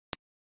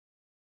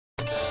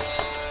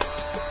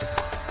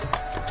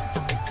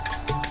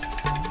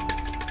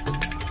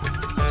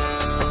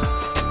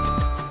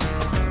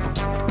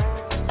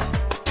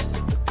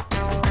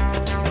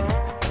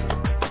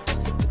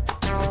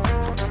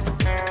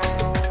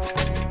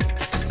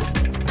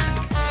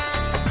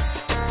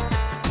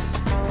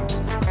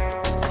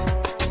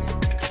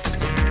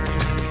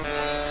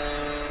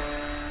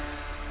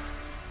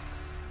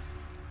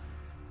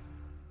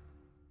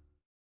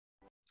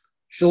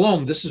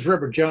Shalom, this is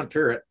Reverend John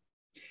Parrott.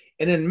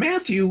 And in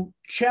Matthew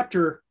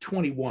chapter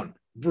 21,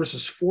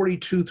 verses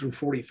 42 through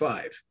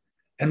 45,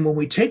 and when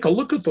we take a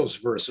look at those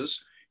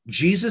verses,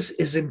 Jesus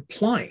is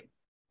implying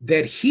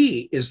that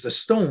he is the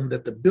stone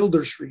that the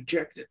builders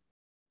rejected.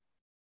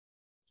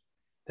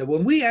 That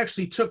when we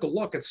actually took a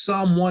look at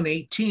Psalm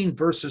 118,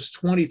 verses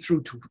 20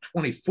 through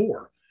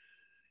 24,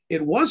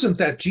 it wasn't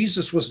that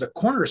Jesus was the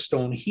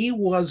cornerstone, he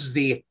was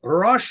the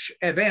Rosh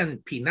Even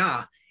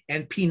Pinah,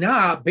 and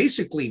Pinah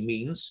basically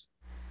means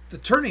the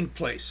turning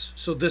place.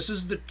 So this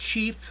is the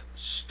chief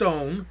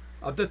stone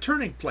of the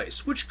turning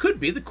place, which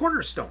could be the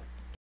cornerstone.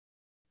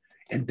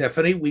 And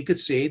definitely we could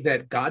say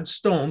that God's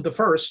stone, the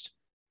first,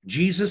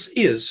 Jesus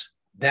is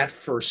that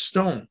first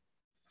stone.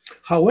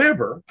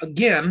 However,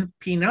 again,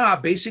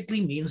 Pinah basically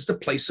means the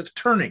place of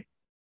turning.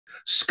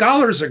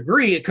 Scholars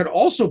agree it could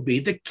also be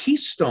the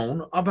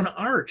keystone of an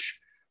arch,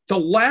 the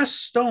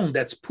last stone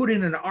that's put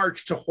in an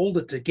arch to hold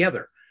it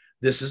together.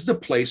 This is the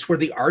place where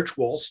the arch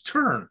walls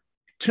turn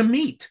to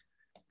meet.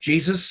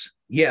 Jesus,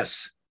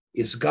 yes,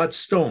 is God's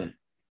stone.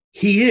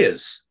 He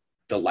is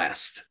the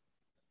last.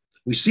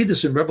 We see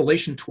this in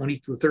Revelation 20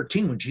 through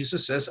 13 when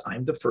Jesus says,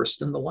 I'm the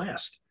first and the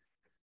last.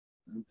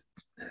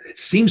 It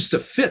seems to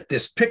fit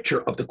this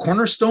picture of the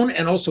cornerstone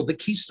and also the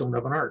keystone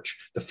of an arch,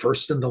 the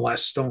first and the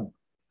last stone.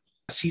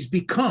 He's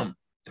become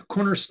the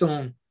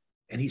cornerstone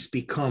and he's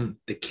become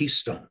the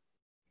keystone.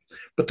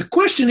 But the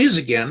question is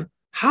again,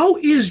 how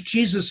is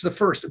Jesus the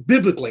first?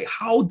 Biblically,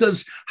 how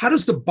does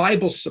the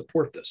Bible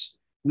support this?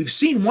 We've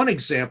seen one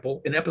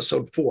example in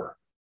episode 4.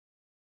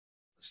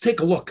 Let's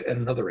take a look at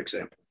another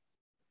example.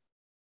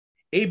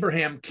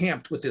 Abraham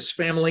camped with his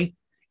family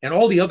and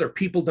all the other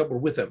people that were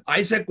with him.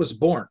 Isaac was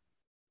born.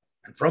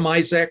 And from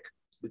Isaac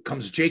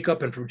comes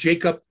Jacob, and from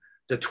Jacob,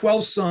 the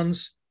 12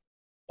 sons,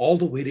 all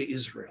the way to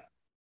Israel.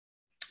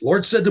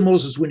 Lord said to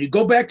Moses, when you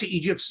go back to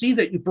Egypt, see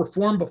that you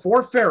perform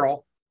before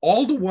Pharaoh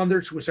all the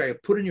wonders which I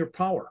have put in your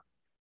power.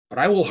 But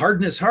I will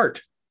harden his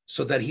heart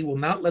so that he will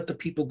not let the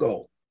people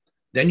go.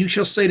 Then you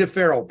shall say to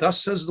Pharaoh,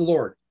 thus says the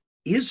Lord,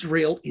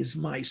 Israel is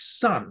my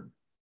son,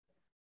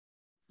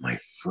 my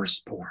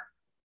firstborn.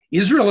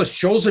 Israel is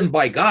chosen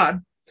by God,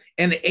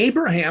 and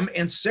Abraham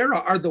and Sarah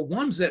are the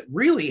ones that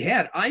really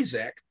had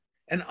Isaac,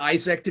 and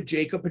Isaac to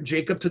Jacob, and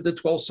Jacob to the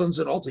 12 sons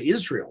and all to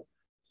Israel.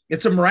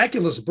 It's a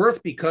miraculous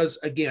birth because,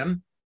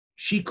 again,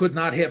 she could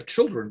not have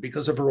children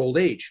because of her old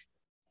age.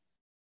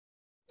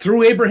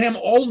 Through Abraham,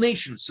 all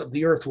nations of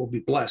the earth will be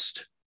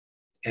blessed,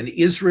 and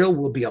Israel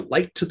will be a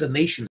light to the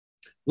nations.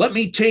 Let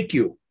me take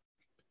you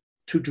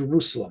to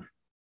Jerusalem.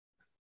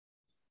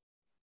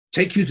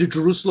 Take you to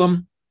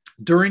Jerusalem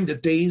during the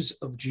days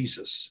of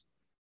Jesus.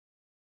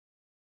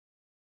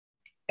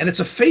 And it's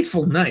a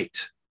fateful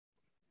night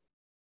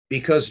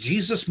because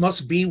Jesus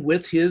must be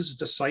with his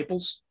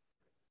disciples,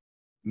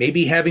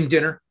 maybe having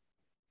dinner.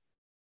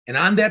 And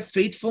on that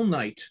fateful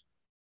night,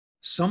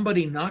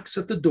 somebody knocks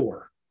at the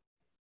door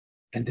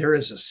and there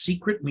is a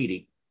secret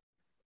meeting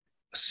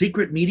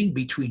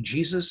between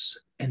Jesus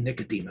and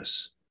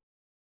Nicodemus.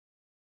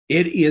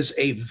 It is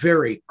a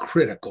very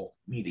critical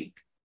meeting.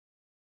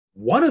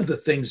 One of the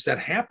things that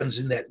happens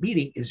in that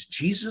meeting is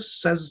Jesus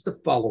says the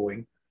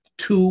following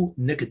to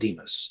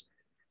Nicodemus.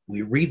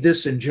 We read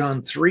this in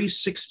John 3,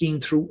 16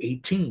 through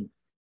 18.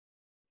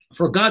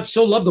 For God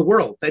so loved the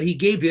world that he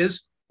gave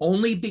his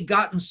only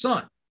begotten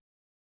son,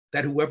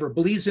 that whoever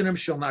believes in him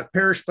shall not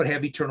perish but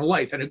have eternal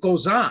life. And it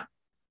goes on.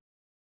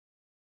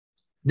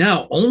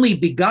 Now, only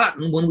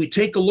begotten, when we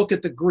take a look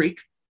at the Greek,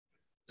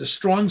 the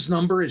Strong's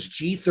number is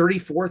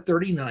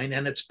G3439,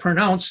 and it's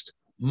pronounced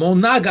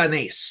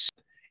monogenes.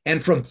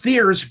 And from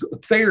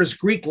Thayer's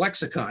Greek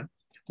lexicon,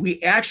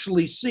 we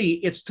actually see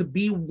it's to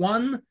be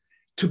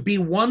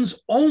one's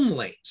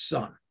only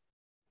son.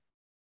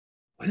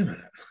 Wait a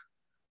minute.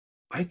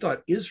 I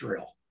thought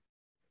Israel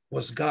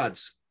was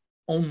God's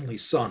only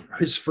son,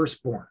 his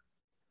firstborn.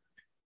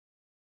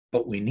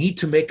 But we need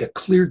to make a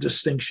clear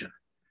distinction.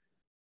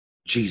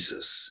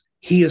 Jesus,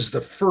 he is the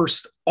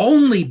first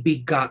only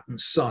begotten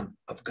son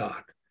of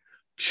God,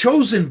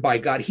 chosen by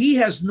God. He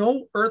has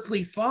no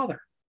earthly father.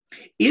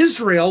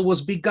 Israel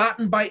was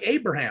begotten by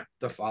Abraham,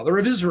 the father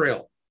of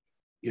Israel.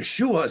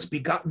 Yeshua is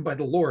begotten by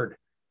the Lord,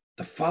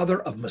 the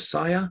father of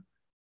Messiah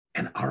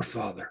and our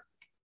father.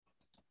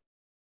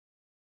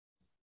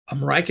 A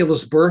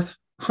miraculous birth?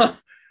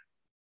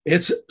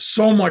 It's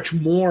so much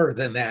more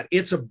than that.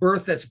 It's a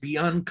birth that's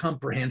beyond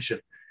comprehension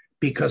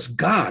because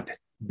God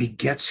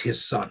begets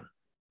his son.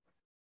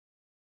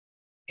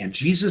 And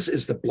Jesus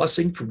is the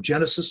blessing from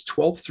Genesis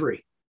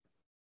 12:3.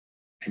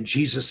 And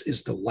Jesus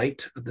is the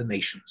light of the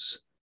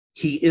nations.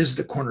 He is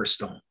the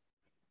cornerstone.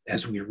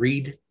 As we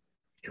read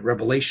in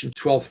Revelation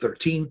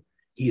 12:13,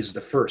 he is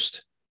the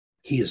first.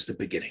 He is the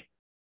beginning.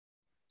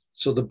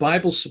 So the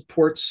Bible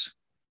supports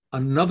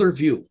another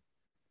view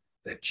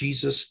that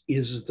Jesus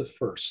is the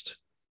first.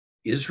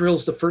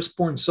 Israel's the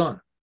firstborn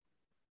son,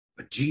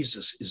 but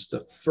Jesus is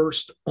the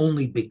first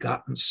only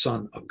begotten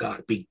son of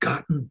God,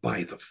 begotten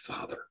by the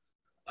Father.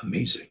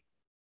 Amazing.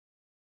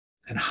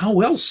 And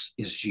how else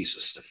is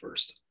Jesus the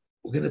first?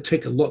 We're going to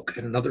take a look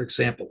at another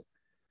example.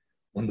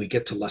 when we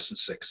get to lesson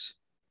 6.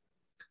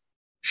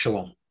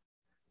 Shalom.